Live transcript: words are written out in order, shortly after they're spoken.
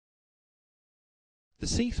The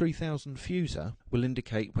C3000 fusor will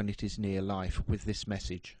indicate when it is near life with this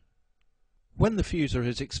message. When the fusor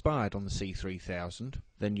has expired on the C3000,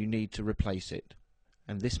 then you need to replace it,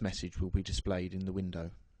 and this message will be displayed in the window.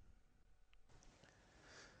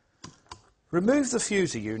 Remove the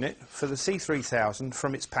fusor unit for the C3000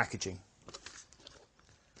 from its packaging.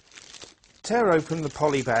 Tear open the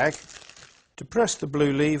poly bag, depress the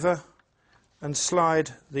blue lever and slide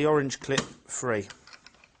the orange clip free.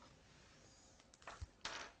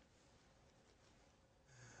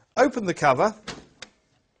 Open the cover,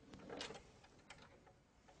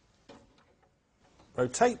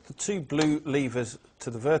 rotate the two blue levers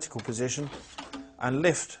to the vertical position and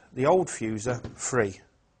lift the old fusor free.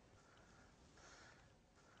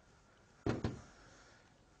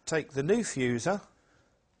 Take the new fusor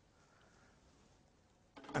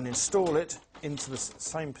and install it into the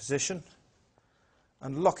same position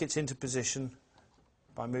and lock it into position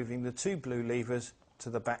by moving the two blue levers to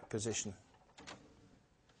the back position.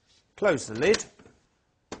 Close the lid.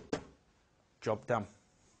 Job done.